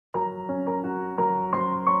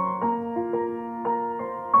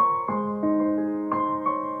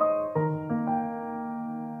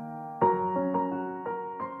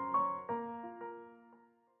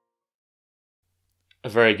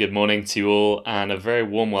very good morning to you all, and a very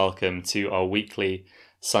warm welcome to our weekly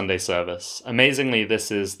Sunday service. Amazingly,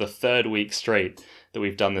 this is the third week straight that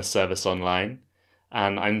we've done this service online,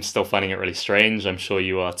 and I'm still finding it really strange. I'm sure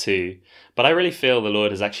you are too. But I really feel the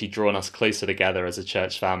Lord has actually drawn us closer together as a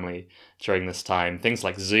church family during this time. Things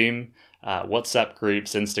like Zoom, WhatsApp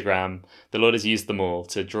groups, Instagram, the Lord has used them all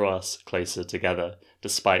to draw us closer together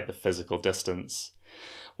despite the physical distance.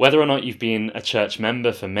 Whether or not you've been a church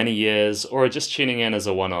member for many years or are just tuning in as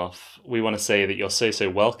a one-off, we want to say that you're so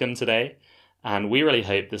welcome today, and we really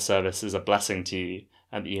hope this service is a blessing to you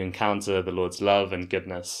and that you encounter the Lord's love and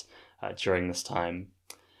goodness during this time.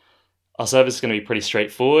 Our service is going to be pretty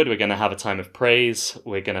straightforward. We're going to have a time of praise,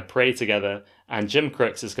 we're going to pray together, and Jim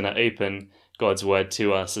Crooks is going to open God's word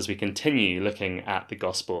to us as we continue looking at the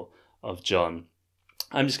Gospel of John.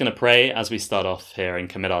 I'm just going to pray as we start off here and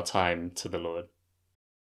commit our time to the Lord.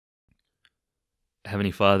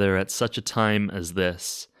 Heavenly Father, at such a time as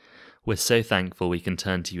this, we're so thankful we can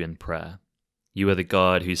turn to you in prayer. You are the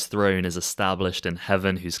God whose throne is established in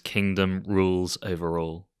heaven, whose kingdom rules over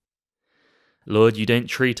all. Lord, you don't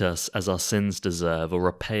treat us as our sins deserve or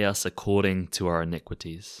repay us according to our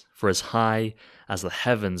iniquities. For as high as the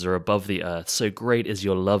heavens are above the earth, so great is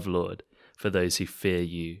your love, Lord, for those who fear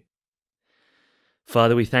you.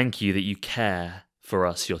 Father, we thank you that you care for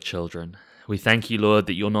us, your children. We thank you, Lord,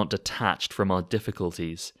 that you're not detached from our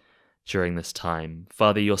difficulties during this time.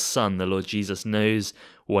 Father, your Son, the Lord Jesus, knows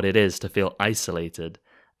what it is to feel isolated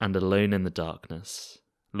and alone in the darkness.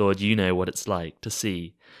 Lord, you know what it's like to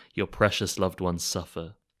see your precious loved ones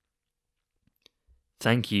suffer.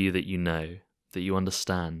 Thank you that you know, that you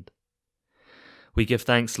understand. We give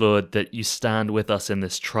thanks, Lord, that you stand with us in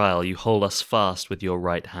this trial. You hold us fast with your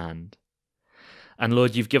right hand. And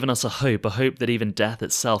Lord, you've given us a hope that even death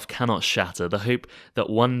itself cannot shatter, the hope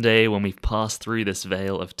that one day when we've passed through this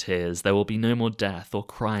veil of tears, there will be no more death or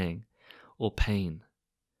crying or pain,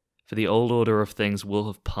 for the old order of things will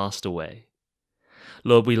have passed away.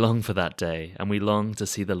 Lord, we long for that day, and we long to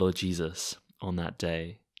see the Lord Jesus on that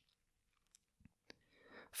day.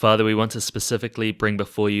 Father, we want to specifically bring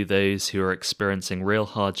before you those who are experiencing real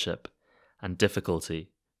hardship and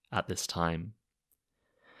difficulty at this time.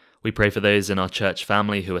 We pray for those in our church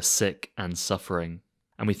family who are sick and suffering,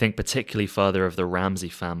 and we think particularly, Father, of the Ramsey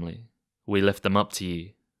family. We lift them up to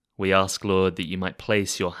you. We ask, Lord, that you might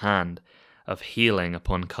place your hand of healing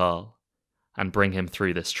upon Carl and bring him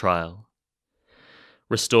through this trial.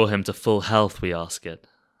 Restore him to full health, we ask it,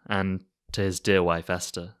 and to his dear wife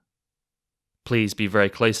Esther. Please be very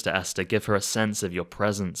close to Esther. Give her a sense of your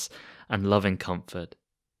presence and loving comfort.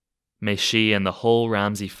 May she and the whole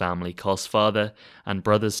Ramsey family, Carl's father and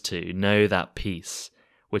brothers too, know that peace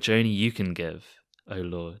which only you can give, O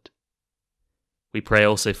Lord. We pray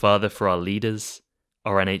also, Father, for our leaders,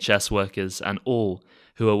 our NHS workers, and all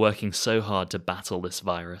who are working so hard to battle this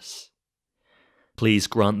virus. Please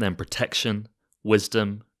grant them protection,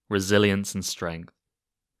 wisdom, resilience, and strength.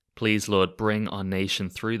 Please, Lord, bring our nation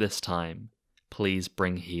through this time. Please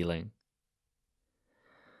bring healing.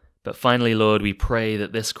 But finally, Lord, we pray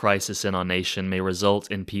that this crisis in our nation may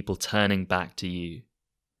result in people turning back to you.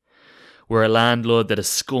 We're a land, Lord, that has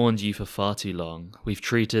scorned you for far too long. We've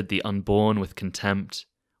treated the unborn with contempt.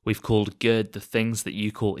 We've called good the things that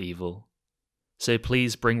you call evil. So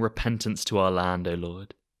please bring repentance to our land, O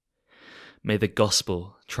Lord. May the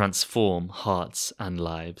gospel transform hearts and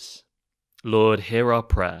lives. Lord, hear our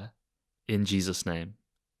prayer. In Jesus' name,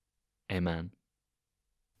 amen.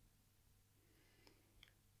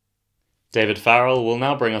 David Farrell will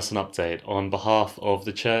now bring us an update on behalf of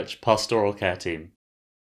the Church Pastoral Care Team.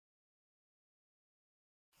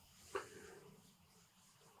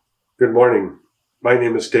 Good morning. My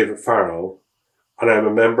name is David Farrell, and I'm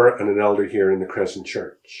a member and an elder here in the Crescent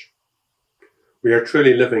Church. We are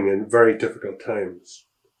truly living in very difficult times.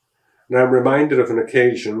 And I'm reminded of an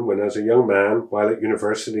occasion when, as a young man, while at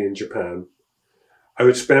university in Japan, I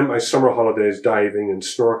would spend my summer holidays diving and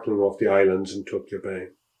snorkeling off the islands in Tokyo Bay.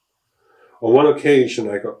 On one occasion,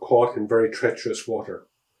 I got caught in very treacherous water.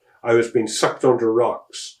 I was being sucked under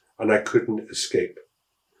rocks, and I couldn't escape.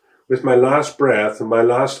 With my last breath and my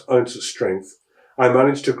last ounce of strength, I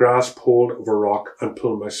managed to grasp hold of a rock and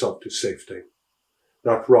pull myself to safety.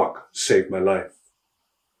 That rock saved my life.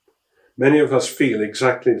 Many of us feel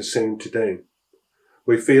exactly the same today.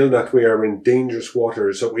 We feel that we are in dangerous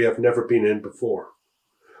waters that we have never been in before.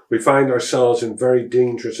 We find ourselves in very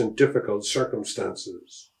dangerous and difficult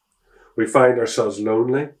circumstances. We find ourselves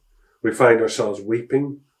lonely. We find ourselves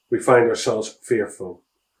weeping. We find ourselves fearful.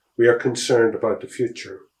 We are concerned about the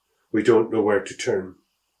future. We don't know where to turn.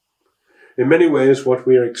 In many ways, what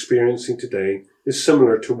we are experiencing today is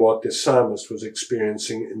similar to what the psalmist was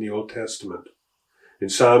experiencing in the Old Testament. In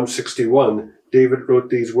Psalm 61, David wrote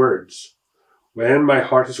these words, "When my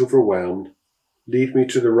heart is overwhelmed, lead me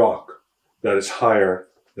to the rock that is higher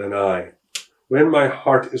than I." When my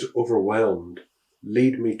heart is overwhelmed,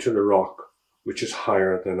 lead me to the rock which is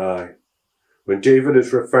higher than I. When David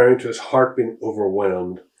is referring to his heart being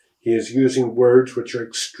overwhelmed, he is using words which are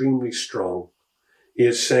extremely strong. He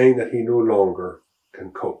is saying that he no longer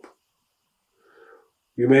can cope.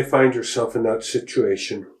 You may find yourself in that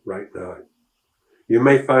situation right now. You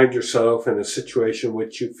may find yourself in a situation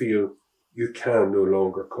which you feel you can no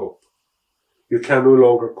longer cope. You can no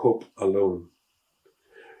longer cope alone.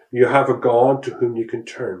 You have a God to whom you can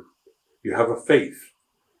turn. You have a faith.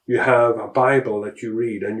 You have a Bible that you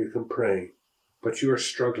read and you can pray, but you are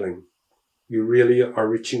struggling. You really are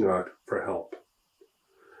reaching out for help.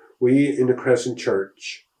 We in the Crescent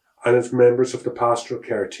Church, and as members of the pastoral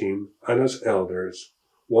care team and as elders,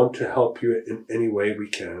 want to help you in any way we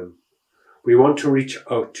can. We want to reach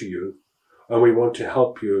out to you, and we want to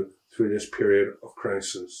help you through this period of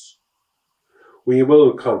crisis. We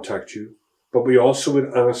will contact you, but we also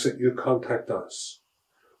would ask that you contact us.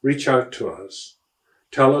 Reach out to us.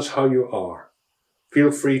 Tell us how you are.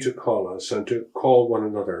 Feel free to call us and to call one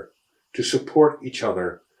another, to support each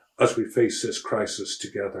other as we face this crisis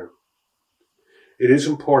together. It is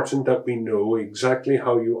important that we know exactly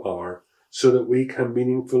how you are so that we can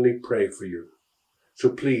meaningfully pray for you. So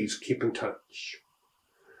please keep in touch.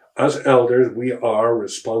 As elders, we are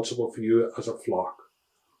responsible for you as a flock.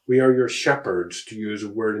 We are your shepherds, to use a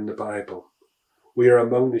word in the Bible. We are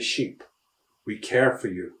among the sheep. We care for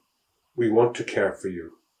you. We want to care for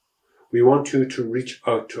you. We want you to reach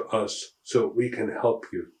out to us so that we can help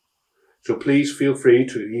you. So please feel free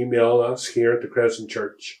to email us here at the Crescent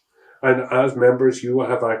Church. And as members, you will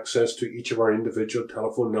have access to each of our individual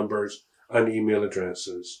telephone numbers and email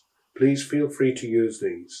addresses. Please feel free to use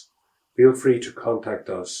these. Feel free to contact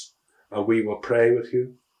us, and we will pray with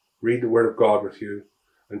you, read the Word of God with you,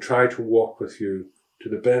 and try to walk with you to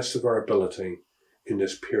the best of our ability in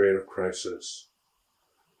this period of crisis.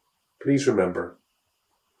 Please remember,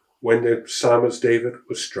 when the psalmist David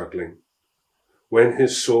was struggling, when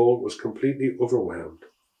his soul was completely overwhelmed,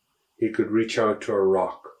 he could reach out to a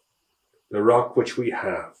rock, the rock which we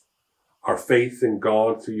have, our faith in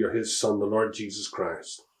God through his Son, the Lord Jesus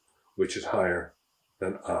Christ, which is higher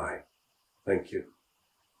than I. Thank you.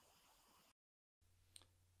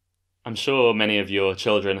 I'm sure many of your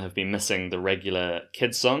children have been missing the regular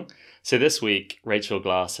kids song. So this week, Rachel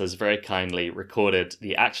Glass has very kindly recorded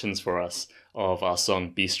the actions for us of our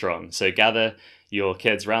song Be Strong. So gather your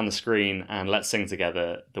kids round the screen and let's sing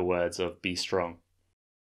together the words of Be Strong.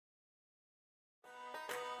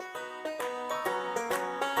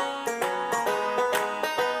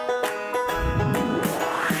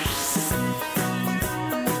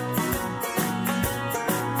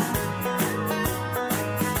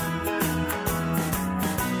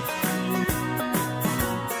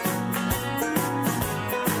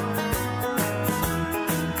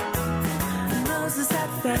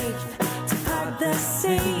 Faith to part the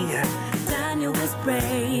sea. Daniel was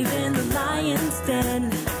brave in the lion's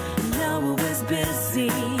den. Noah was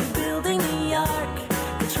busy building the ark.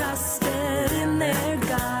 They trusted in their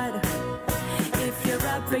God. If you're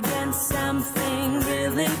up against something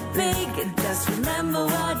really big, just remember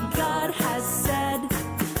what God has said.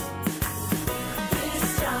 Be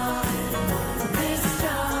strong, be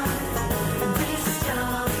strong, be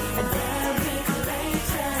strong, and very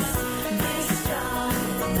courageous. Be strong,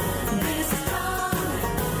 be strong,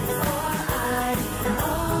 for I am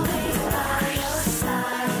always by your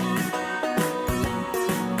side.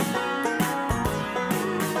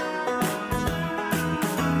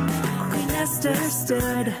 Queen Esther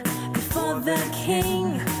stood before the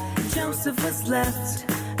king. Joseph was left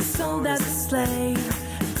sold as a slave.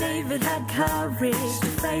 David had courage to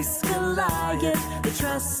face Goliath. They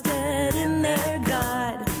trusted in their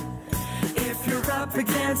God. If you're up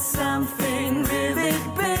against something really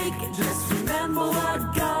big, just remember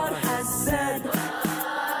what God has said.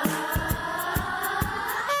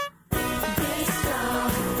 Be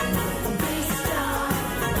strong, be strong,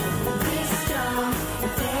 be strong,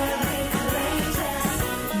 and very courageous.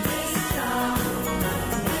 Be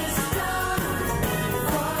strong,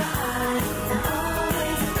 for I am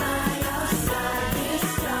always by your side. Be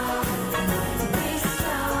strong, be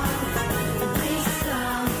strong, be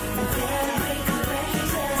strong, and very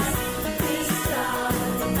courageous. Be strong,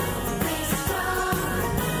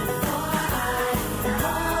 for I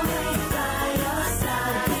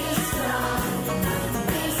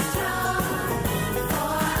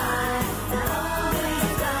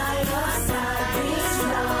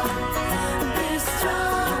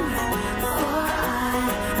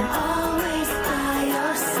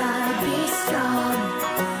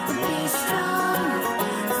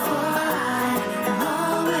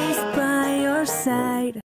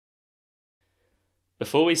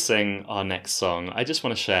Before we sing our next song, I just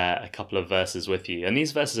want to share a couple of verses with you. And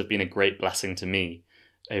these verses have been a great blessing to me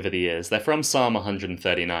over the years. They're from Psalm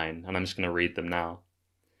 139, and I'm just going to read them now.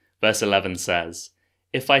 Verse 11 says,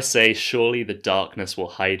 "If I say, surely the darkness will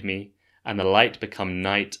hide me, and the light become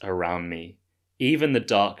night around me, even the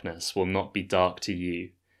darkness will not be dark to you.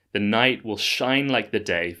 The night will shine like the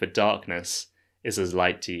day, for darkness is as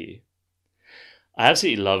light to you." I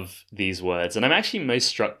absolutely love these words, and I'm actually most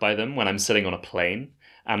struck by them when I'm sitting on a plane,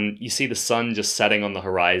 and you see the sun just setting on the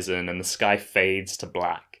horizon, and the sky fades to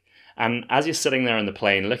black. And as you're sitting there in the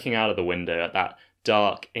plane, looking out of the window at that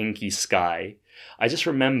dark, inky sky, I just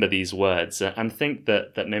remember these words and think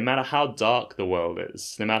that no matter how dark the world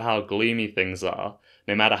is, no matter how gloomy things are,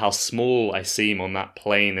 no matter how small I seem on that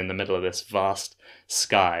plane in the middle of this vast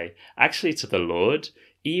sky, actually to the Lord,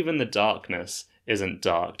 even the darkness isn't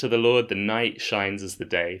dark. To the Lord, the night shines as the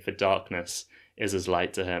day, for darkness is as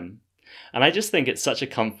light to him. And I just think it's such a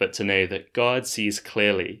comfort to know that God sees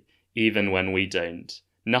clearly, even when we don't.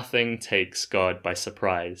 Nothing takes God by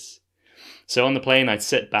surprise. So on the plane, I'd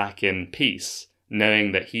sit back in peace,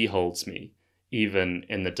 knowing that he holds me, even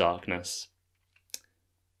in the darkness.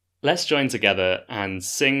 Let's join together and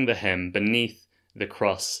sing the hymn Beneath the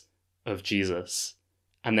Cross of Jesus.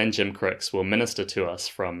 And then Jim Crooks will minister to us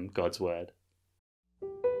from God's Word.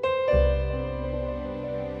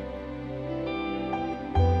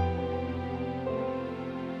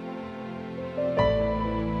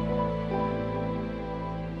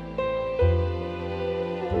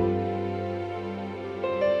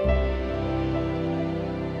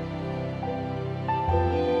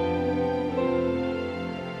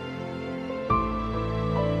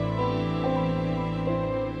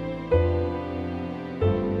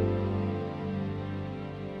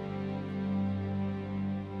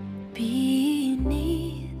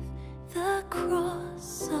 Beneath the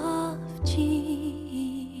cross of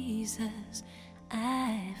Jesus,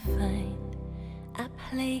 I find a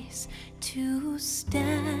place to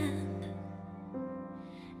stand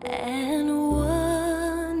and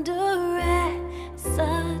wonder at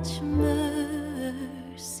such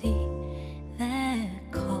mercy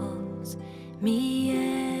that calls me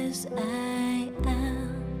as I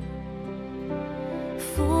am.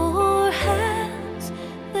 For hands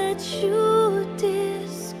that you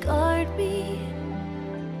discard me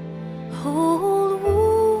hold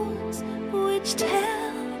wounds which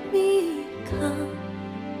tell me come.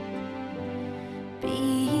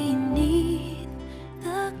 Beneath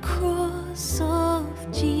the cross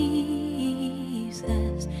of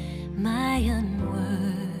Jesus, my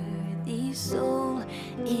unworthy soul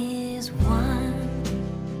is one.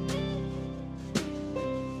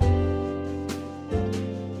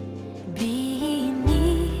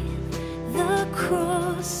 Beneath the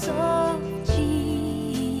cross of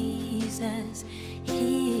Jesus,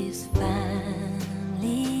 his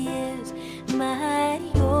family is my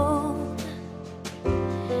own.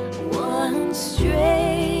 One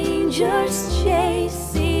stranger's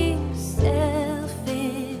chasing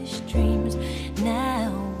selfish dreams, now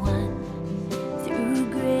one through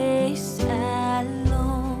grace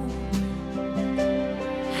alone.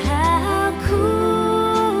 How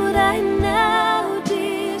could I now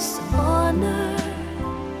dishonor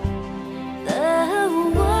the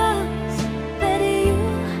ones that you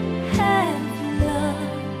have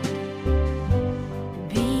loved?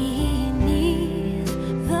 Beneath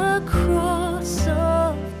the cross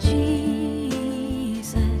of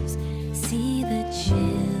Jesus, see the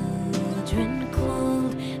children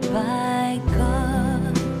called by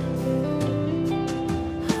God.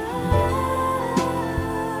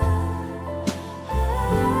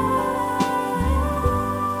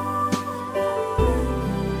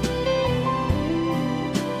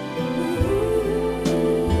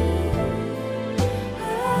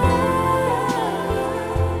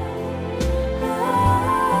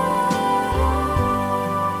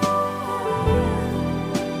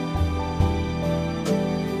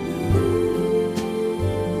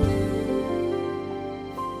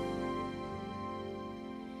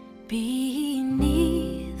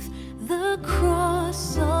 Beneath the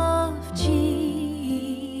cross of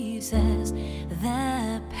Jesus,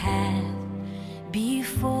 the path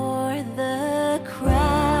before the crowd,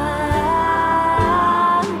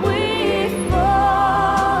 we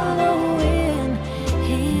follow in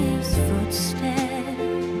his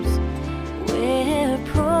footsteps, where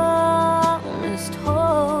promised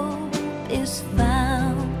hope is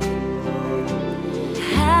found.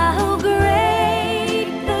 How great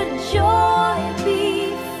the joy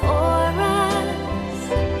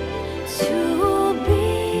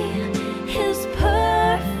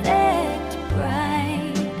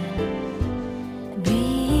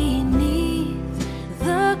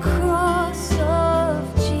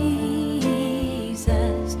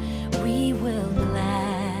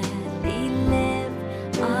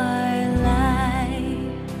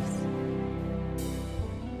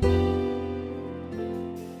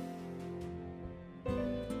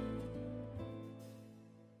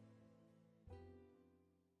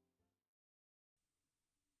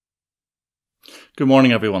Good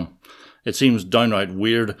morning, everyone. It seems downright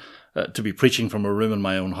weird to be preaching from a room in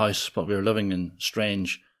my own house, but we are living in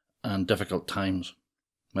strange and difficult times.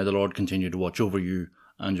 May the Lord continue to watch over you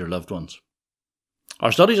and your loved ones.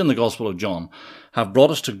 Our studies in the Gospel of John have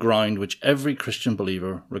brought us to ground which every Christian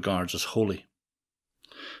believer regards as holy.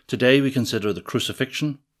 Today we consider the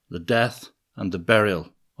crucifixion, the death, and the burial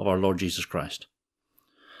of our Lord Jesus Christ.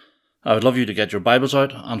 I would love you to get your Bibles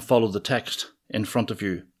out and follow the text in front of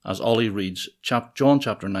you as Ollie reads John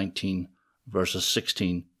chapter 19, verses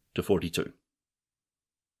 16 to 42.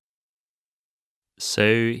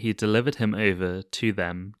 So he delivered him over to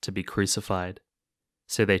them to be crucified.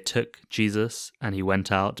 So they took Jesus, and he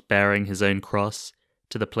went out bearing his own cross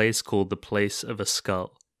to the place called the place of a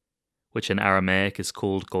skull, which in Aramaic is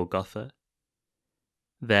called Golgotha.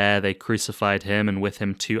 There they crucified him, and with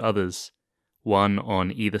him 2 others, one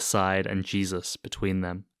on either side and Jesus between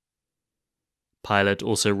them. Pilate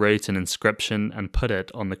also wrote an inscription and put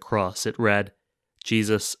it on the cross. It read,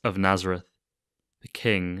 Jesus of Nazareth, the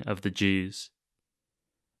King of the Jews.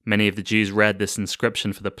 Many of the Jews read this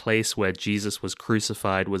inscription, for the place where Jesus was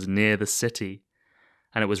crucified was near the city,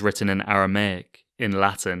 and it was written in Aramaic, in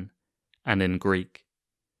Latin, and in Greek.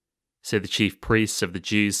 So the chief priests of the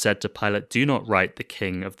Jews said to Pilate, "Do not write the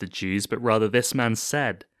King of the Jews, but rather this man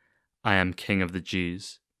said, I am King of the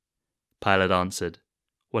Jews." Pilate answered,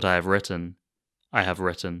 "What I have written, I have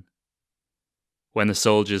written." When the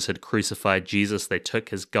soldiers had crucified Jesus, they took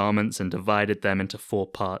his garments and divided them into 4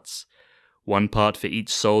 parts, 1 part for each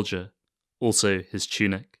soldier, also his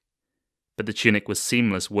tunic. But the tunic was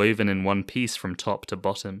seamless, woven in one piece from top to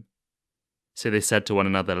bottom. So they said to one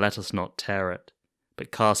another, "Let us not tear it,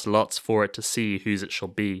 but cast lots for it to see whose it shall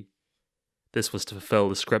be." This was to fulfill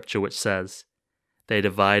the scripture which says, "They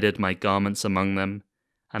divided my garments among them,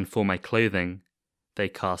 and for my clothing they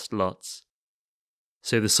cast lots."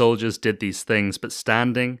 So the soldiers did these things, but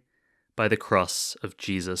standing by the cross of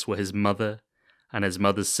Jesus were his mother and his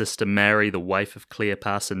mother's sister Mary, the wife of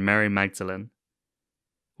Cleopas, and Mary Magdalene.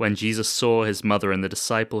 When Jesus saw his mother and the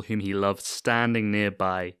disciple whom he loved standing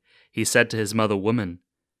nearby, he said to his mother, "Woman,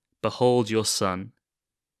 behold your son."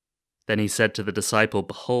 Then he said to the disciple,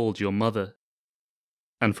 "Behold your mother."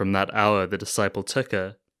 And from that hour the disciple took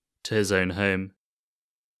her to his own home.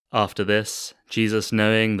 After this, Jesus,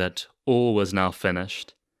 knowing that all was now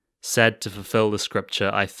finished, said to fulfill the scripture,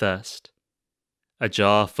 "I thirst." A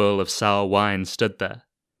jar full of sour wine stood there,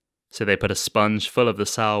 so they put a sponge full of the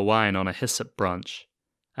sour wine on a hyssop branch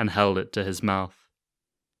and held it to his mouth.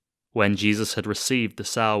 When Jesus had received the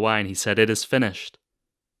sour wine, he said, "It is finished,"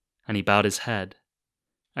 and he bowed his head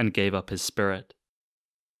and gave up his spirit.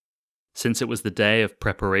 Since it was the day of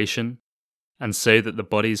preparation, and so that the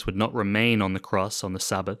bodies would not remain on the cross on the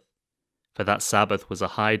Sabbath, for that Sabbath was a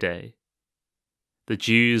high day, the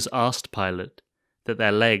Jews asked Pilate that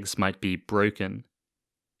their legs might be broken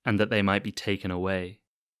and that they might be taken away.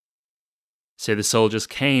 So the soldiers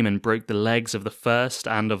came and broke the legs of the first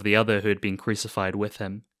and of the other who had been crucified with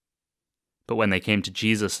him. But when they came to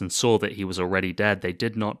Jesus and saw that he was already dead, they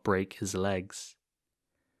did not break his legs.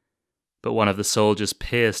 But one of the soldiers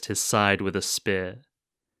pierced his side with a spear,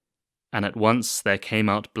 and at once there came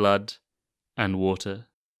out blood and water.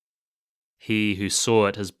 He who saw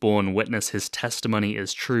it has borne witness, his testimony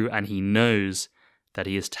is true, and he knows that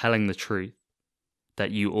he is telling the truth, that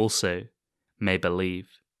you also may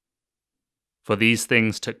believe. For these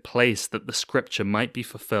things took place that the scripture might be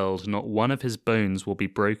fulfilled, not one of his bones will be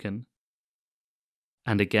broken.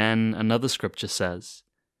 And again another scripture says,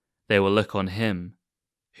 they will look on him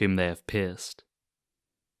whom they have pierced.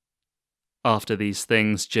 After these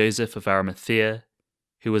things, Joseph of Arimathea,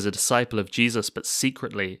 who was a disciple of Jesus but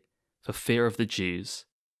secretly, for fear of the Jews,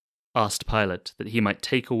 asked Pilate that he might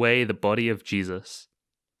take away the body of Jesus,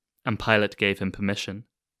 and Pilate gave him permission.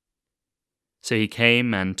 So he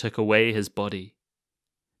came and took away his body.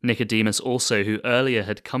 Nicodemus also, who earlier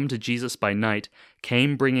had come to Jesus by night,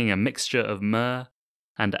 came bringing a mixture of myrrh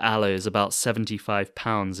and aloes, about 75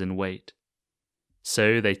 pounds in weight.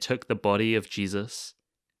 So they took the body of Jesus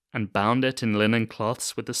and bound it in linen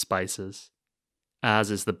cloths with the spices, as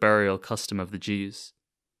is the burial custom of the Jews.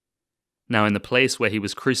 Now in the place where he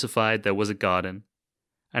was crucified there was a garden,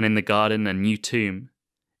 and in the garden a new tomb,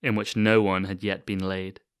 in which no one had yet been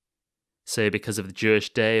laid. So because of the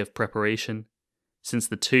Jewish day of preparation, since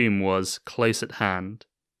the tomb was close at hand,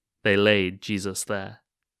 they laid Jesus there.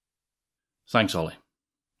 Thanks, Ollie.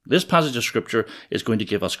 This passage of Scripture is going to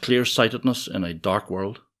give us clear-sightedness in a dark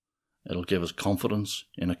world. It'll give us confidence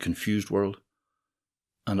in a confused world.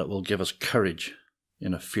 And it will give us courage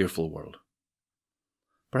in a fearful world.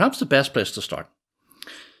 Perhaps the best place to start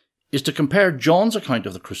is to compare John's account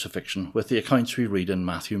of the crucifixion with the accounts we read in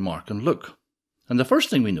Matthew, Mark and Luke. And the first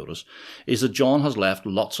thing we notice is that John has left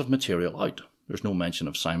lots of material out. There's no mention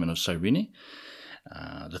of Simon of Cyrene.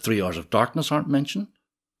 The 3 hours of darkness aren't mentioned.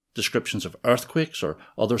 Descriptions of earthquakes or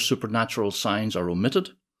other supernatural signs are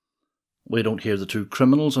omitted. We don't hear the 2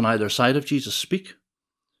 criminals on either side of Jesus speak.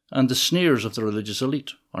 And the sneers of the religious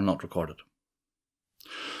elite are not recorded.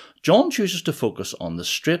 John chooses to focus on the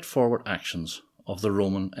straightforward actions of the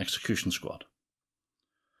Roman execution squad.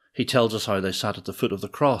 He tells us how they sat at the foot of the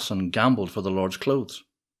cross and gambled for the Lord's clothes.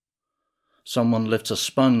 Someone lifts a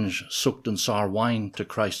sponge soaked in sour wine to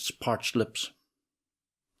Christ's parched lips.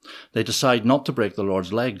 They decide not to break the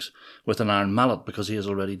Lord's legs with an iron mallet because he is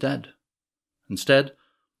already dead. Instead,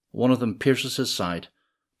 one of them pierces his side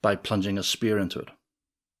by plunging a spear into it.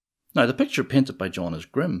 Now, the picture painted by John is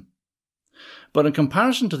grim, but in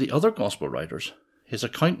comparison to the other Gospel writers, his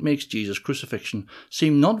account makes Jesus' crucifixion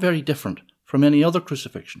seem not very different from any other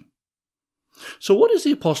crucifixion. So what is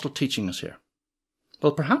the apostle teaching us here?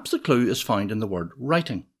 Well, perhaps the clue is found in the word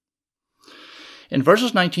writing. In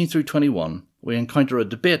verses 19 through 21, we encounter a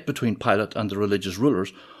debate between Pilate and the religious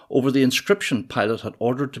rulers over the inscription Pilate had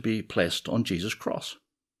ordered to be placed on Jesus' cross.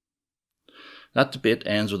 That debate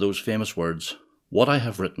ends with those famous words, "What I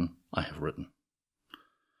have written, I have written."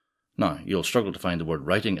 Now, you'll struggle to find the word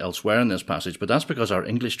writing elsewhere in this passage, but that's because our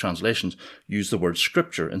English translations use the word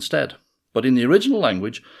scripture instead. But in the original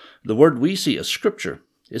language, the word we see as scripture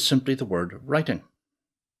is simply the word writing.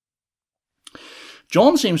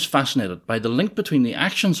 John seems fascinated by the link between the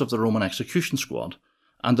actions of the Roman execution squad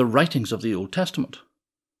and the writings of the Old Testament.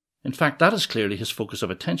 In fact, that is clearly his focus of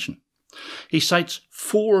attention. He cites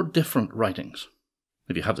 4 different writings.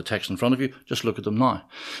 If you have the text in front of you, just look at them now.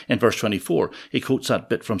 In verse 24, he quotes that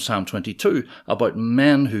bit from Psalm 22 about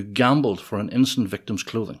men who gambled for an innocent victim's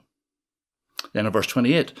clothing. Then in verse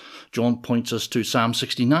 28, John points us to Psalm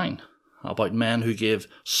 69 about men who gave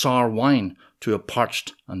sour wine to a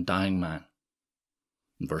parched and dying man.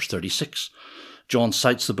 In verse 36, John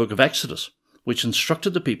cites the book of Exodus, which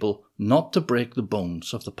instructed the people not to break the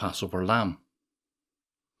bones of the Passover lamb.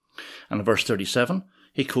 And in verse 37,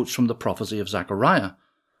 he quotes from the prophecy of Zechariah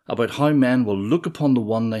about how men will look upon the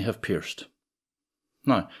one they have pierced.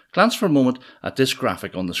 Now, glance for a moment at this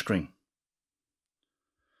graphic on the screen.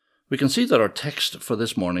 We can see that our text for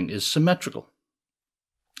this morning is symmetrical.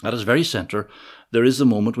 At its very centre, there is the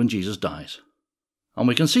moment when Jesus dies. And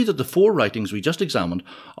we can see that the 4 writings we just examined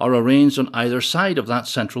are arranged on either side of that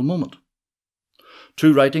central moment.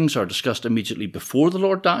 2 writings are discussed immediately before the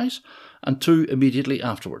Lord dies, and 2 immediately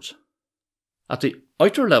afterwards. At the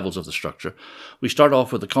outer levels of the structure, we start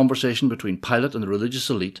off with a conversation between Pilate and the religious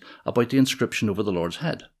elite about the inscription over the Lord's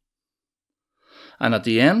head. And at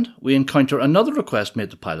the end, we encounter another request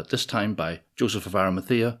made to Pilate, this time by Joseph of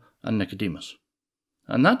Arimathea and Nicodemus.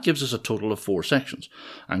 And that gives us a total of 4 sections.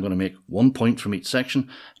 I'm going to make 1 point from each section,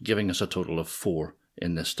 giving us a total of 4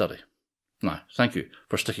 in this study. Now, thank you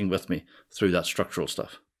for sticking with me through that structural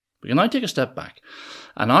stuff. We can now take a step back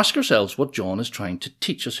and ask ourselves what John is trying to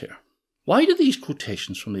teach us here. Why do these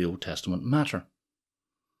quotations from the Old Testament matter?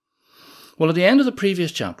 Well, at the end of the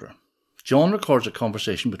previous chapter, John records a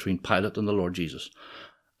conversation between Pilate and the Lord Jesus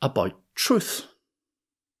about truth.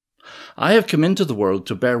 "I have come into the world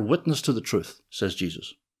to bear witness to the truth," says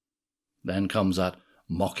Jesus. Then comes that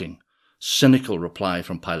mocking, cynical reply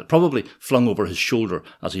from Pilate, probably flung over his shoulder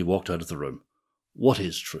as he walked out of the room. What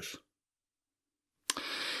is truth?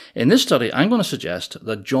 In this study, I'm going to suggest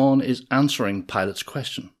that John is answering Pilate's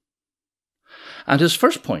question. And his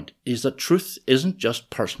first point is that truth isn't just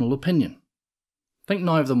personal opinion. Think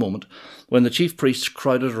now of the moment when the chief priests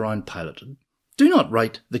crowded around Pilate. "Do not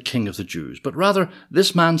write the King of the Jews, but rather,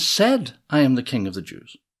 this man said, 'I am the King of the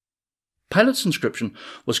Jews.'" Pilate's inscription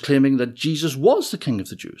was claiming that Jesus was the King of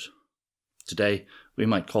the Jews. Today, we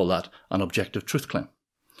might call that an objective truth claim.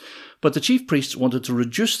 But the chief priests wanted to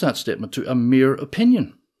reduce that statement to a mere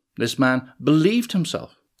opinion. This man believed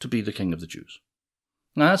himself to be the King of the Jews.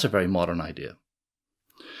 Now, that's a very modern idea.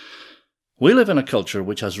 We live in a culture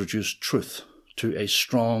which has reduced truth to a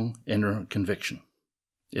strong inner conviction.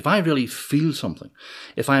 If I really feel something,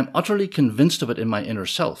 if I am utterly convinced of it in my inner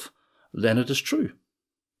self, then it is true.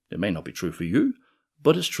 It may not be true for you,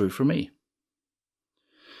 but it's true for me.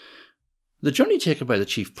 The journey taken by the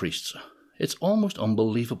chief priests, it's almost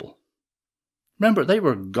unbelievable. Remember, they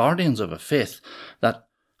were guardians of a faith that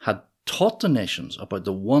had taught the nations about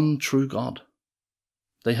the one true God.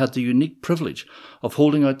 They had the unique privilege of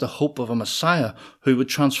holding out the hope of a Messiah who would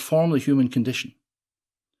transform the human condition.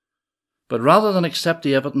 But rather than accept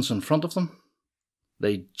the evidence in front of them,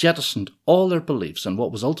 they jettisoned all their beliefs in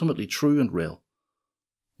what was ultimately true and real,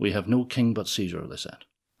 "We have no king but Caesar," they said.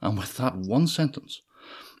 And with that one sentence,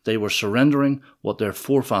 they were surrendering what their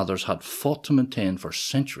forefathers had fought to maintain for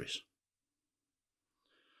centuries.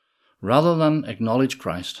 Rather than acknowledge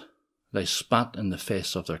Christ, they spat in the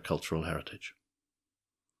face of their cultural heritage.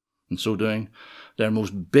 In so doing, their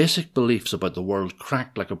most basic beliefs about the world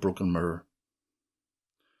cracked like a broken mirror.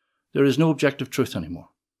 There is no objective truth anymore,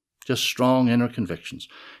 just strong inner convictions.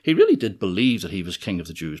 He really did believe that he was king of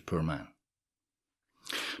the Jews, poor man.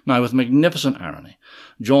 Now, with magnificent irony,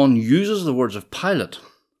 John uses the words of Pilate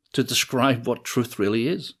to describe what truth really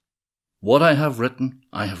is. What I have written,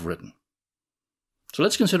 I have written. So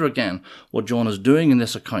let's consider again what John is doing in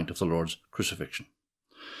this account of the Lord's crucifixion.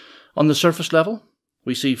 On the surface level,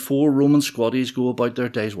 we see 4 Roman squaddies go about their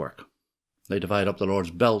day's work. They divide up the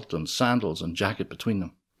Lord's belt and sandals and jacket between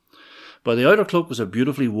them. But the outer cloak was a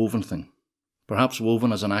beautifully woven thing, perhaps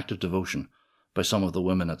woven as an act of devotion by some of the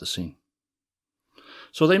women at the scene.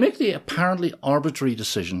 So they make the apparently arbitrary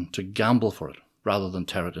decision to gamble for it rather than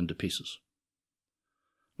tear it into pieces.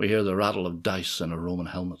 We hear the rattle of dice in a Roman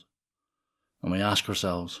helmet, and we ask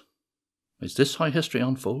ourselves, is this how history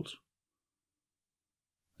unfolds?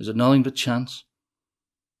 Is it nothing but chance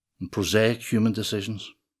and prosaic human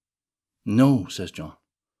decisions? No, says John.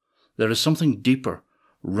 There is something deeper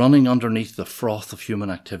running underneath the froth of human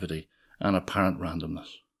activity and apparent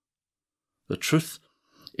randomness. The truth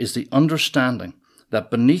is the understanding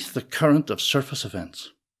that beneath the current of surface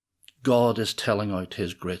events, God is telling out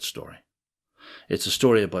his great story. It's a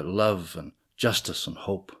story about love and justice and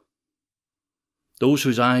hope. Those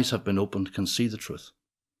whose eyes have been opened can see the truth.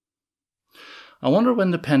 I wonder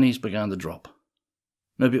when the pennies began to drop.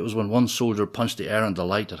 Maybe it was when one soldier punched the air in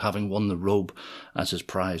delight at having won the robe as his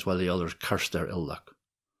prize while the others cursed their ill luck.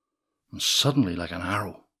 And suddenly, like an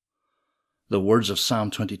arrow, the words of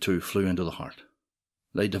Psalm 22 flew into the heart.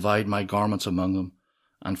 They divide my garments among them,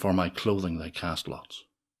 and for my clothing they cast lots.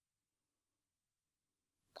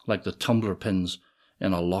 Like the tumbler pins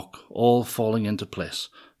in a lock, all falling into place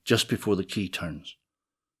just before the key turns,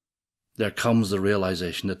 there comes the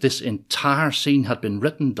realization that this entire scene had been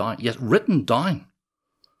written down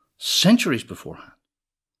centuries beforehand.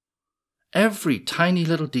 Every tiny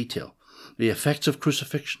little detail, the effects of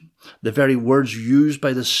crucifixion, the very words used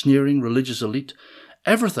by the sneering religious elite,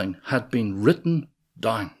 everything had been written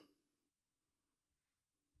down.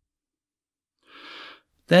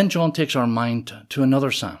 Then John takes our mind to another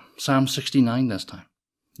psalm, Psalm 69 this time.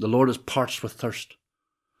 The Lord is parched with thirst.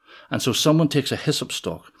 And so someone takes a hyssop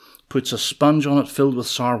stalk, puts a sponge on it filled with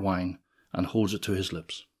sour wine, and holds it to his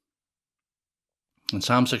lips. In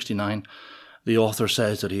Psalm 69, the author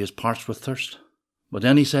says that he is parched with thirst. But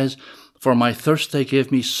then he says, "For my thirst they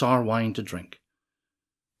gave me sour wine to drink."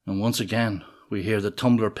 And once again, we hear the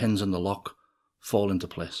tumbler pins in the lock fall into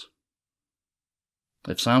place.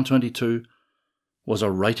 If Psalm 22 was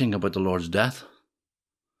a writing about the Lord's death,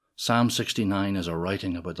 Psalm 69 is a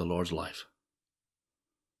writing about the Lord's life.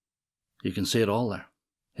 You can see it all there.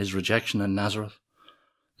 His rejection in Nazareth,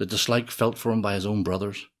 the dislike felt for him by his own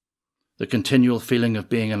brothers, the continual feeling of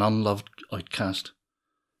being an unloved outcast.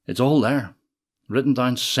 It's all there, written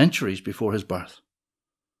down centuries before his birth.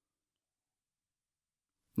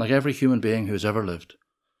 Like every human being who has ever lived,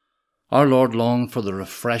 our Lord longed for the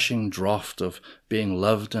refreshing draught of being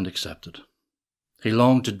loved and accepted. He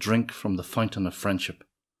longed to drink from the fountain of friendship,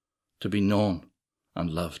 to be known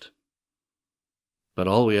and loved. But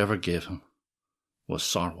all we ever gave him was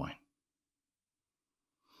sour wine.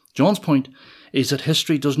 John's point is that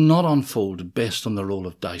history does not unfold based on the roll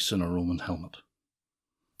of dice in a Roman helmet.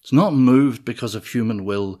 It's not moved because of human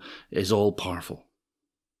will is all-powerful.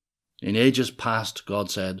 In ages past, God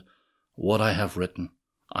said, "What I have written,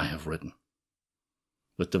 I have written."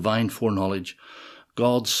 With divine foreknowledge,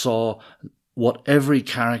 God saw what every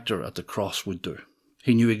character at the cross would do.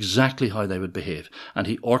 He knew exactly how they would behave, and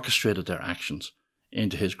he orchestrated their actions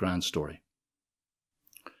into his grand story.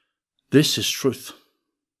 This is truth.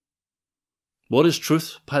 What is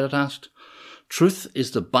truth? Pilate asked. Truth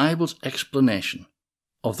is the Bible's explanation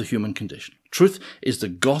of the human condition. Truth is the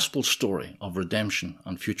gospel story of redemption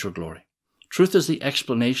and future glory. Truth is the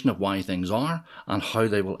explanation of why things are and how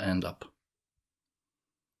they will end up.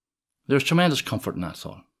 There's tremendous comfort in that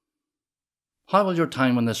thought. How will your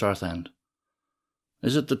time on this earth end?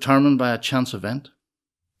 Is it determined by a chance event?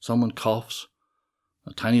 Someone coughs,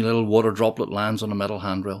 a tiny little water droplet lands on a metal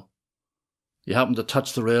handrail. You happen to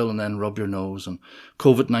touch the rail and then rub your nose, and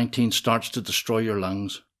COVID-19 starts to destroy your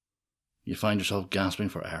lungs. You find yourself gasping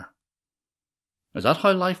for air. Is that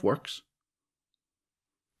how life works?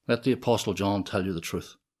 Let the Apostle John tell you the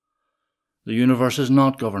truth. The universe is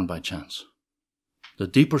not governed by chance. The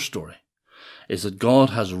deeper story is that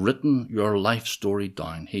God has written your life story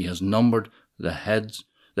down. He has numbered the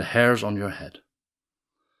hairs on your head.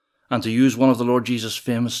 And to use one of the Lord Jesus'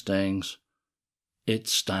 famous sayings, it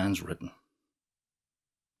stands written.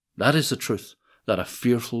 That is the truth that a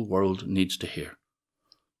fearful world needs to hear.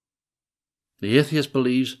 The atheist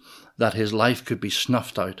believes that his life could be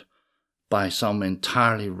snuffed out by some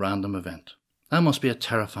entirely random event. That must be a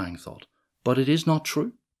terrifying thought, but it is not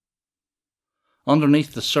true.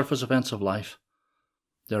 Underneath the surface events of life,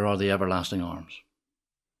 there are the everlasting arms.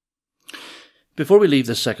 Before we leave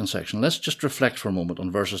this second section, let's just reflect for a moment on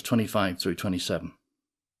verses 25 through 27.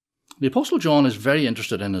 The Apostle John is very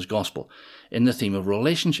interested in his gospel in the theme of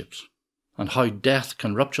relationships and how death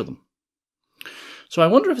can rupture them. So I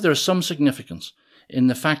wonder if there is some significance in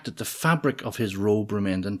the fact that the fabric of his robe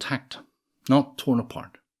remained intact, not torn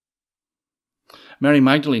apart. Mary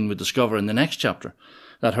Magdalene would discover in the next chapter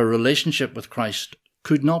that her relationship with Christ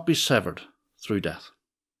could not be severed through death.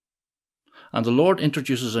 And the Lord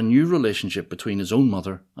introduces a new relationship between his own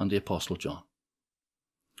mother and the Apostle John.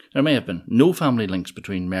 There may have been no family links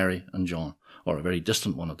between Mary and John, or a very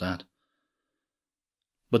distant one at that.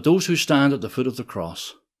 But those who stand at the foot of the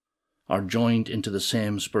cross are joined into the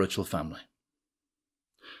same spiritual family.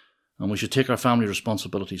 And we should take our family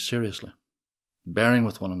responsibilities seriously, bearing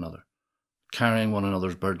with one another, carrying one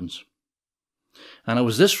another's burdens. And it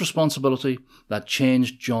was this responsibility that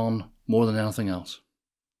changed John more than anything else.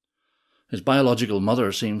 His biological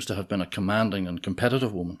mother seems to have been a commanding and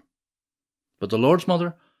competitive woman, but the Lord's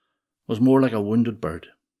mother was more like a wounded bird.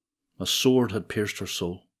 A sword had pierced her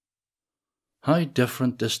soul. How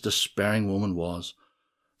different this despairing woman was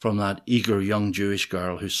from that eager young Jewish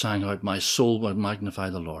girl who sang out, "My soul will magnify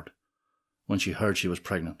the Lord," when she heard she was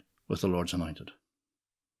pregnant with the Lord's anointed.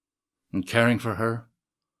 In caring for her,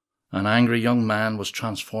 an angry young man was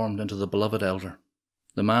transformed into the beloved elder,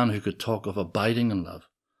 the man who could talk of abiding in love.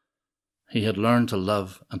 He had learned to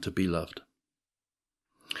love and to be loved.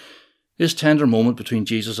 This tender moment between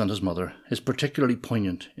Jesus and his mother is particularly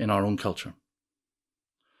poignant in our own culture.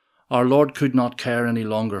 Our Lord could not care any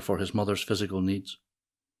longer for his mother's physical needs,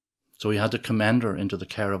 so he had to commend her into the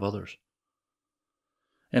care of others.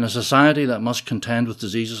 In a society that must contend with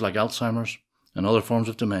diseases like Alzheimer's and other forms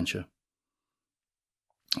of dementia,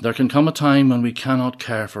 there can come a time when we cannot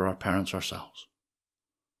care for our parents ourselves.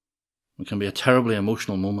 It can be a terribly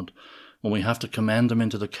emotional moment when we have to commend them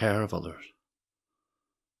into the care of others.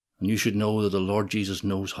 And you should know that the Lord Jesus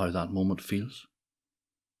knows how that moment feels.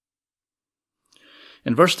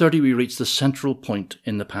 In verse 30 we reach the central point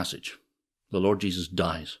in the passage. The Lord Jesus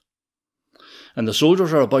dies. And the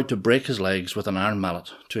soldiers are about to break his legs with an iron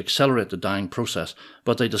mallet to accelerate the dying process,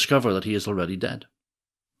 but they discover that he is already dead.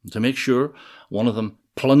 And to make sure, one of them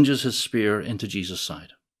plunges his spear into Jesus'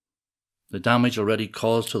 side. The damage already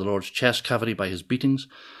caused to the Lord's chest cavity by his beatings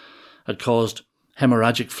had caused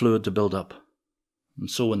hemorrhagic fluid to build up. And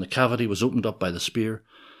so when the cavity was opened up by the spear,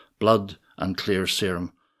 blood and clear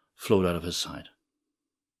serum flowed out of his side.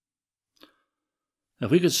 If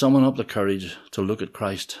we could summon up the courage to look at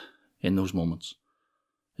Christ in those moments,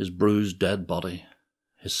 his bruised dead body,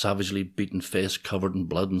 his savagely beaten face covered in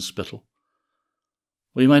blood and spittle,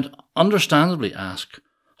 we might understandably ask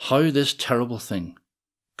how this terrible thing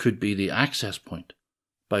could be the access point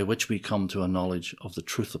by which we come to a knowledge of the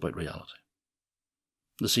truth about reality.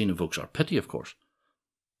 The scene evokes our pity, of course,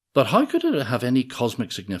 but how could it have any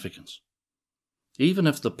cosmic significance? Even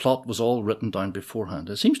if the plot was all written down beforehand,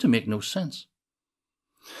 it seems to make no sense.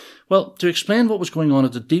 Well, to explain what was going on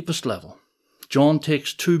at the deepest level, John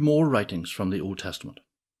takes two more writings from the Old Testament.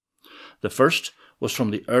 The first was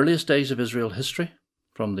from the earliest days of Israel history,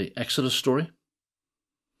 from the Exodus story.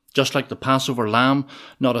 Just like the Passover lamb,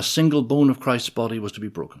 not a single bone of Christ's body was to be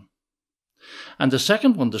broken. And the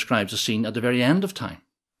second one describes a scene at the very end of time,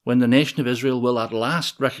 when the nation of Israel will at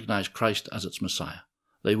last recognize Christ as its Messiah.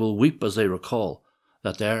 They will weep as they recall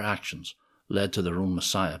that their actions led to their own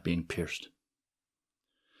Messiah being pierced.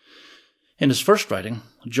 In his first writing,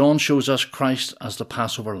 John shows us Christ as the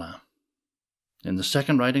Passover lamb. In the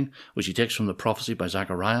second writing, which he takes from the prophecy by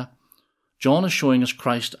Zechariah, John is showing us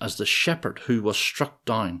Christ as the shepherd who was struck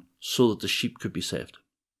down so that the sheep could be saved.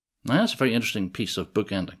 Now that's a very interesting piece of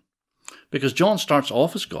bookending, because John starts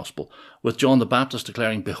off his gospel with John the Baptist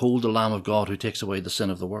declaring, "Behold the Lamb of God who takes away the sin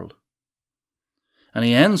of the world." And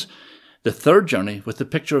he ends the third journey with the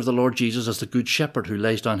picture of the Lord Jesus as the good shepherd who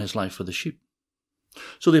lays down his life for the sheep.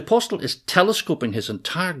 So the apostle is telescoping his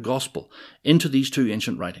entire gospel into these two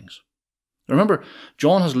ancient writings. Remember,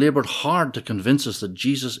 John has laboured hard to convince us that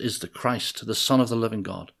Jesus is the Christ, the Son of the living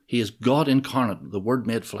God. He is God incarnate, the Word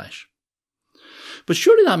made flesh. But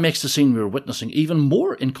surely that makes the scene we are witnessing even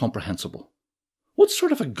more incomprehensible. What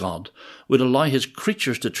sort of a God would allow his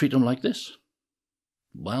creatures to treat him like this?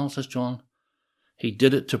 Well, says John, he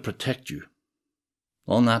did it to protect you.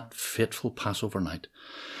 On that fateful Passover night,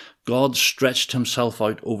 God stretched himself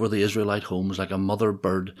out over the Israelite homes like a mother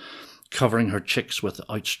bird covering her chicks with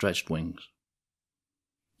outstretched wings.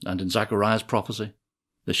 And in Zechariah's prophecy,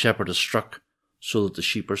 the shepherd is struck so that the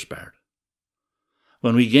sheep are spared.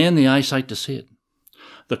 When we gain the eyesight to see it,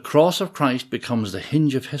 the cross of Christ becomes the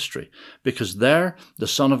hinge of history, because there the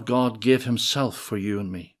Son of God gave himself for you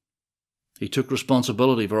and me. He took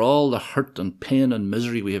responsibility for all the hurt and pain and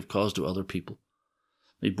misery we have caused to other people.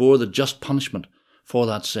 He bore the just punishment for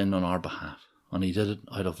that sin on our behalf, and he did it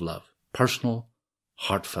out of love, personal,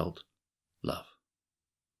 heartfelt love.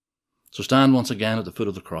 So stand once again at the foot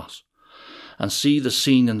of the cross and see the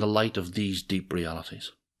scene in the light of these deep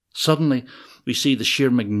realities. Suddenly, we see the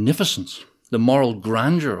sheer magnificence, the moral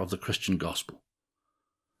grandeur of the Christian gospel.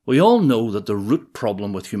 We all know that the root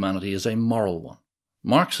problem with humanity is a moral one.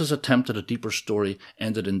 Marx's attempt at a deeper story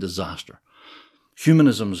ended in disaster.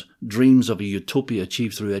 Humanism's dreams of a utopia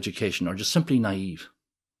achieved through education are just simply naive.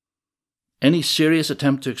 Any serious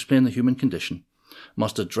attempt to explain the human condition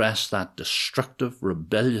must address that destructive,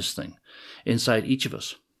 rebellious thing inside each of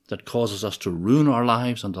us that causes us to ruin our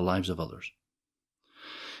lives and the lives of others.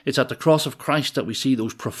 It's at the cross of Christ that we see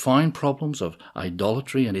those profound problems of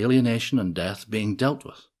idolatry and alienation and death being dealt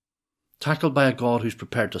with, tackled by a God who's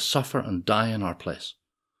prepared to suffer and die in our place,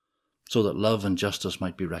 so that love and justice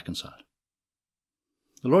might be reconciled.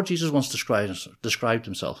 The Lord Jesus once described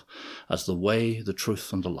himself as the way, the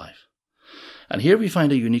truth, and the life. And here we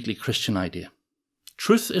find a uniquely Christian idea.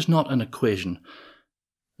 Truth is not an equation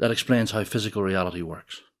that explains how physical reality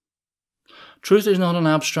works. Truth is not an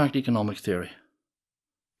abstract economic theory.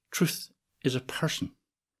 Truth is a person.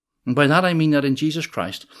 And by that I mean that in Jesus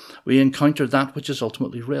Christ we encounter that which is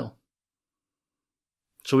ultimately real.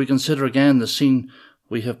 So we consider again the scene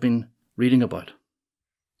we have been reading about.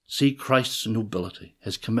 See Christ's nobility,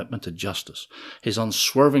 his commitment to justice, his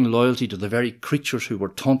unswerving loyalty to the very creatures who were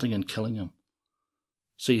taunting and killing him.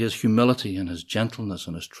 See his humility and his gentleness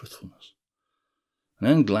and his truthfulness. And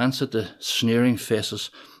then glance at the sneering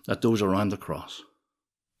faces at those around the cross,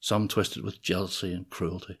 some twisted with jealousy and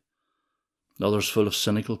cruelty, others full of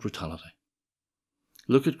cynical brutality.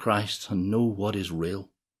 Look at Christ and know what is real.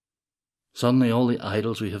 Suddenly all the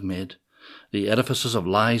idols we have made, the edifices of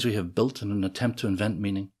lies we have built in an attempt to invent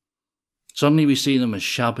meaning, suddenly we see them as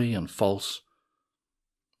shabby and false.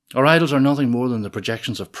 Our idols are nothing more than the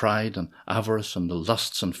projections of pride and avarice and the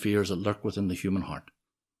lusts and fears that lurk within the human heart.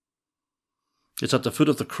 It's at the foot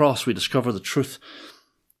of the cross we discover the truth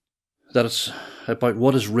that it's about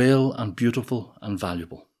what is real and beautiful and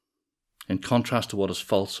valuable, in contrast to what is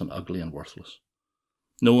false and ugly and worthless.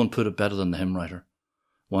 No one put it better than the hymn writer.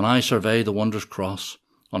 When I survey the wondrous cross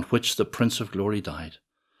on which the Prince of Glory died,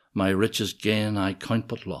 my riches gain I count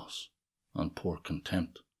but loss, and pour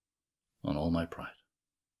contempt on all my pride.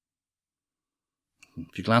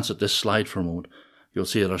 If you glance at this slide for a moment, you'll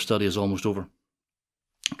see that our study is almost over.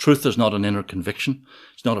 Truth is not an inner conviction.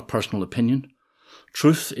 It's not a personal opinion.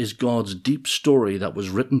 Truth is God's deep story that was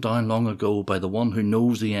written down long ago by the one who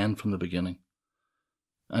knows the end from the beginning.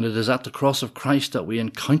 And it is at the cross of Christ that we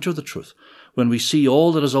encounter the truth, when we see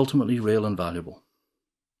all that is ultimately real and valuable.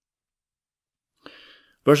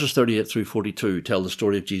 Verses 38 through 42 tell the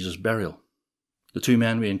story of Jesus' burial. The two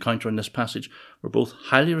men we encounter in this passage were both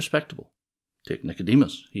highly respectable. Take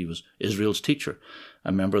Nicodemus. He was Israel's teacher,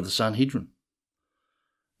 a member of the Sanhedrin.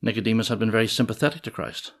 Nicodemus had been very sympathetic to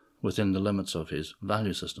Christ within the limits of his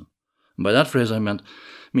value system. And by that phrase I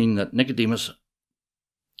mean that Nicodemus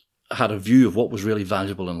had a view of what was really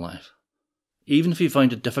valuable in life. Even if he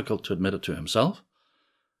found it difficult to admit it to himself,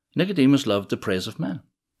 Nicodemus loved the praise of men.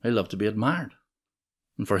 He loved to be admired.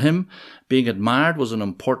 And for him, being admired was an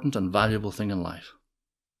important and valuable thing in life.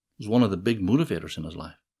 It was one of the big motivators in his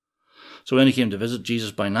life. So when he came to visit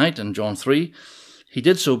Jesus by night in John 3, he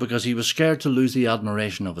did so because he was scared to lose the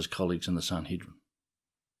admiration of his colleagues in the Sanhedrin.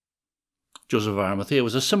 Joseph of Arimathea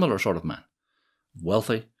was a similar sort of man.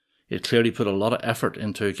 Wealthy, he had clearly put a lot of effort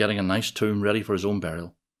into getting a nice tomb ready for his own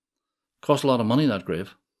burial. Cost a lot of money, that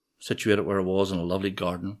grave, situated where it was in a lovely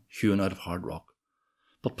garden, hewn out of hard rock.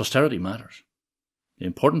 But posterity matters. The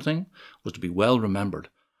important thing was to be well remembered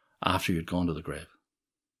after you'd gone to the grave.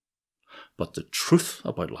 But the truth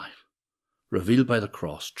about life, revealed by the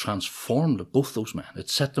cross, transformed both those men. It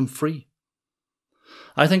set them free.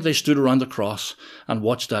 I think they stood around the cross and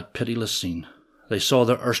watched that pitiless scene. They saw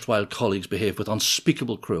their erstwhile colleagues behave with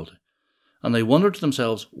unspeakable cruelty. And they wondered to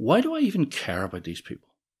themselves, why do I even care about these people?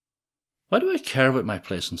 Why do I care about my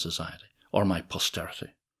place in society or my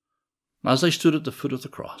posterity? As they stood at the foot of the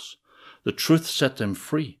cross, the truth set them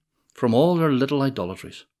free from all their little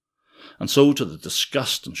idolatries. And so, to the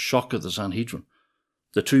disgust and shock of the Sanhedrin,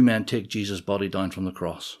 the two men take Jesus' body down from the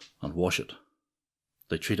cross and wash it.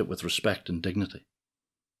 They treat it with respect and dignity.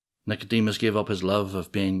 Nicodemus gave up his love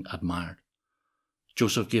of being admired.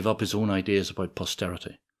 Joseph gave up his own ideas about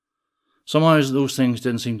posterity. Somehow those things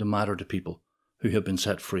didn't seem to matter to people who had been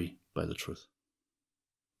set free by the truth.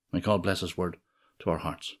 May God bless His word to our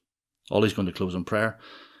hearts. Ollie's going to close in prayer,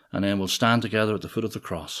 and then we'll stand together at the foot of the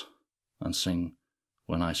cross and sing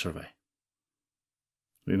When I Survey.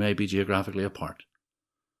 We may be geographically apart,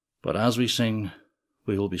 but as we sing,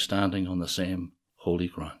 we will be standing on the same holy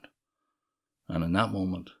ground. And in that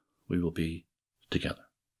moment, we will be together.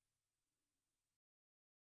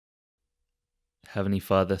 Heavenly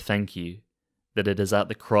Father, thank you that it is at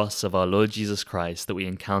the cross of our Lord Jesus Christ that we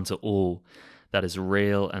encounter all that is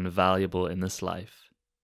real and valuable in this life.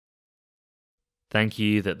 Thank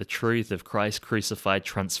you that the truth of Christ crucified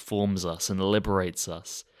transforms us and liberates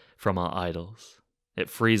us from our idols. It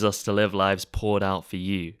frees us to live lives poured out for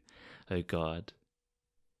you, O God.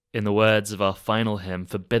 In the words of our final hymn,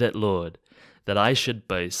 forbid it, Lord, that I should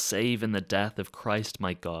boast save in the death of Christ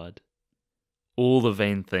my God. All the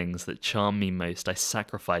vain things that charm me most, I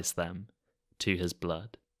sacrifice them to his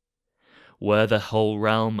blood. Were the whole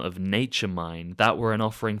realm of nature mine, that were an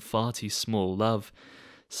offering far too small. Love,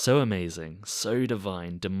 so amazing, so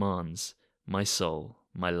divine, demands my soul,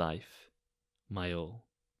 my life, my all.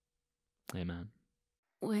 Amen.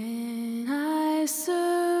 When I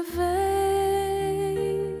survey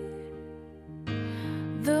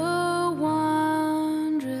the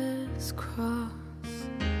wondrous cross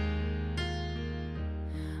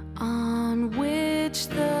on which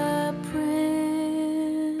the Prince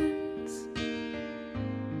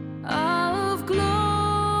of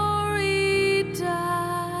Glory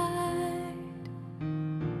died,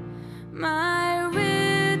 my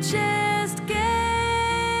richest gain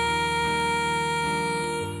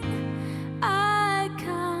I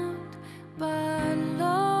count but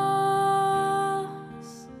loss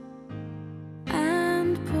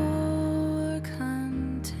and poor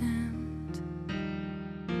contempt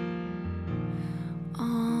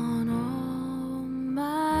on all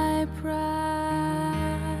my pride.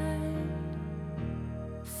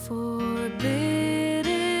 Forbid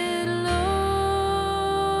it, Lord,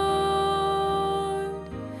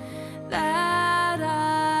 that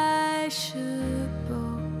I should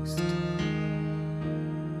boast,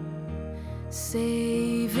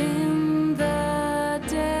 save in the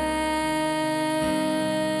death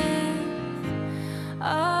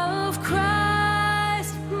of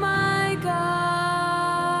Christ my God.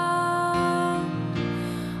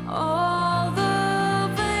 All the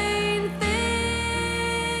vain things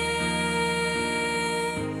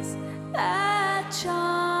that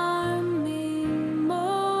charm me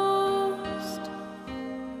most,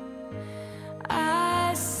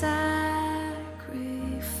 I sacrifice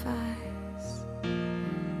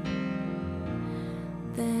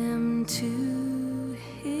them to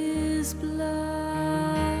his blood.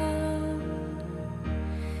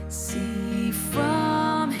 See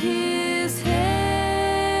from his head,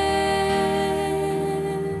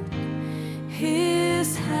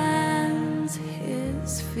 his hands,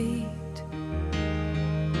 his feet,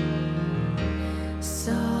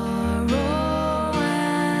 sorrow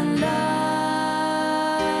and love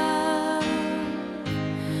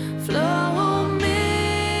flow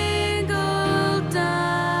mingled down.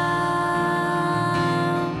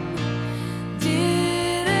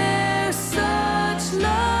 Did e'er such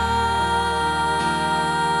love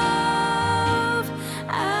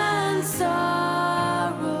and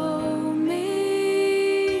sorrow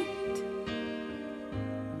meet?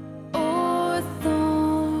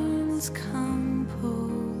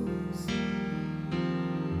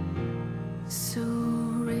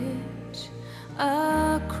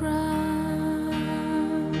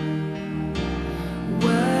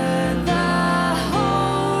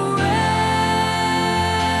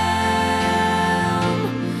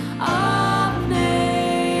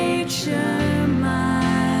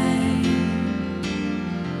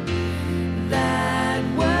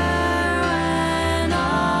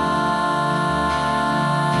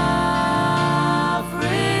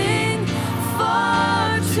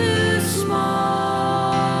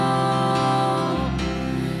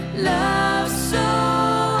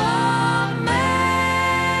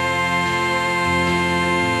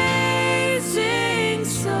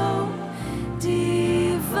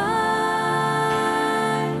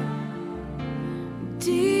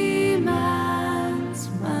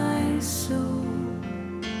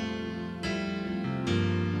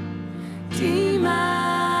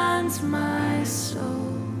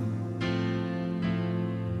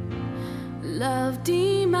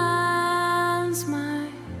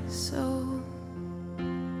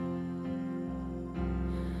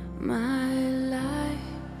 my